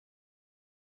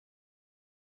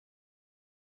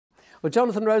Well,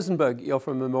 Jonathan Rosenberg, you're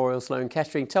from Memorial Sloan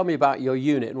Kettering. Tell me about your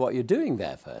unit and what you're doing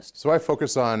there first. So I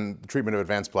focus on the treatment of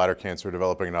advanced bladder cancer,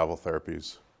 developing novel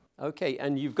therapies. Okay,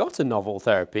 and you've got a novel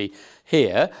therapy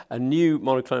here, a new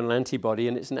monoclonal antibody,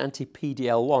 and it's an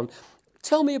anti-PD-L1.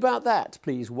 Tell me about that,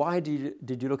 please. Why did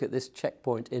you look at this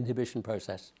checkpoint inhibition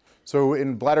process? So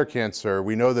in bladder cancer,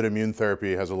 we know that immune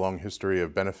therapy has a long history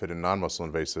of benefit in non-muscle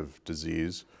invasive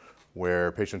disease,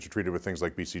 where patients are treated with things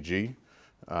like BCG,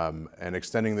 and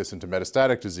extending this into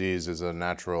metastatic disease is a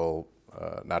natural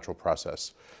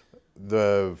process.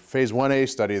 The phase 1A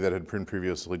study that had been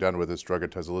previously done with this drug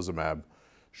atezolizumab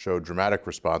showed dramatic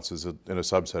responses in a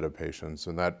subset of patients,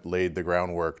 and that laid the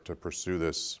groundwork to pursue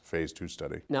this phase 2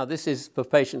 study. Now, this is for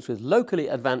patients with locally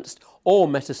advanced or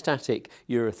metastatic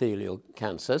urothelial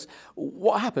cancers.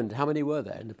 What happened? How many were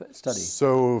there in the study?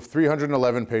 So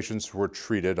 311 patients were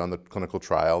treated on the clinical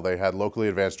trial. They had locally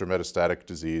advanced or metastatic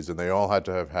disease, and they all had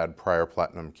to have had prior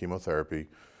platinum chemotherapy.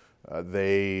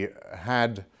 They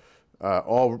had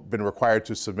all been required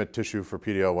to submit tissue for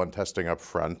PD-L1 testing up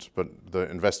front, but the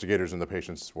investigators and the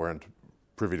patients weren't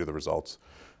privy to the results.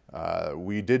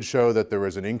 We did show that there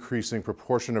was an increasing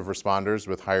proportion of responders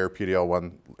with higher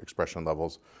PD-L1 expression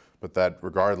levels, but that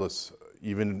regardless,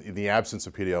 even in the absence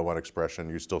of PD-L1 expression,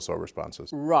 you still saw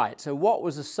responses. Right, so what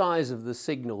was the size of the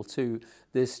signal to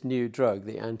this new drug,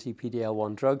 the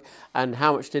anti-PD-L1 drug, and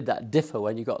how much did that differ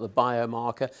when you got the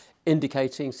biomarker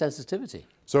indicating sensitivity?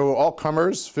 So all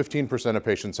comers, 15% of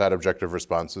patients had objective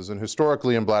responses, and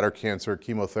historically in bladder cancer,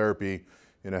 chemotherapy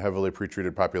in a heavily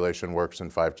pretreated population works in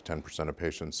 5 to 10% of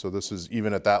patients. So this is,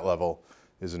 even at that level,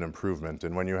 is an improvement.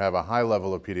 And when you have a high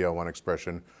level of PD-L1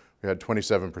 expression, we had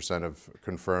 27% of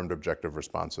confirmed objective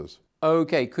responses.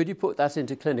 Okay, could you put that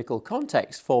into clinical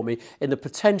context for me in the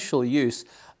potential use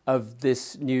of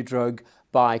this new drug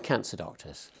by cancer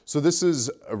doctors? So this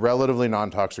is a relatively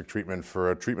non-toxic treatment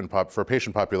for a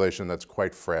patient population that's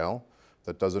quite frail,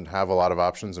 that doesn't have a lot of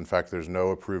options. In fact, there's no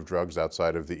approved drugs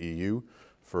outside of the EU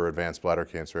for advanced bladder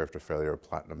cancer after failure of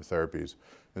platinum therapies.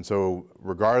 And so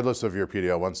regardless of your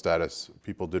PD-L1 status,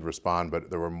 people did respond, but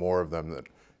there were more of them that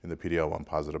in the PD-L1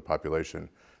 positive population.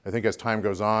 I think as time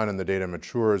goes on and the data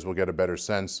matures, we'll get a better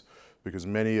sense, because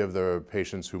many of the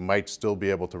patients who might still be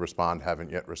able to respond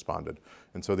haven't yet responded.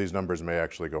 And so these numbers may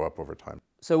actually go up over time.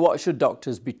 So what should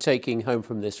doctors be taking home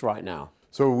from this right now?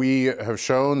 So we have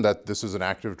shown that this is an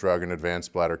active drug in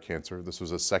advanced bladder cancer. This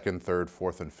was a second, third,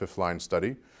 fourth, and fifth line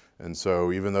study. And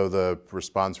so even though the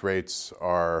response rates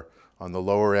are on the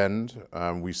lower end,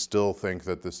 we still think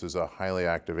that this is a highly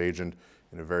active agent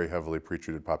in a very heavily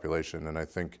pretreated population. And I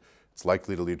think it's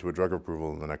likely to lead to a drug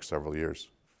approval in the next several years.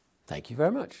 Thank you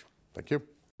very much. Thank you.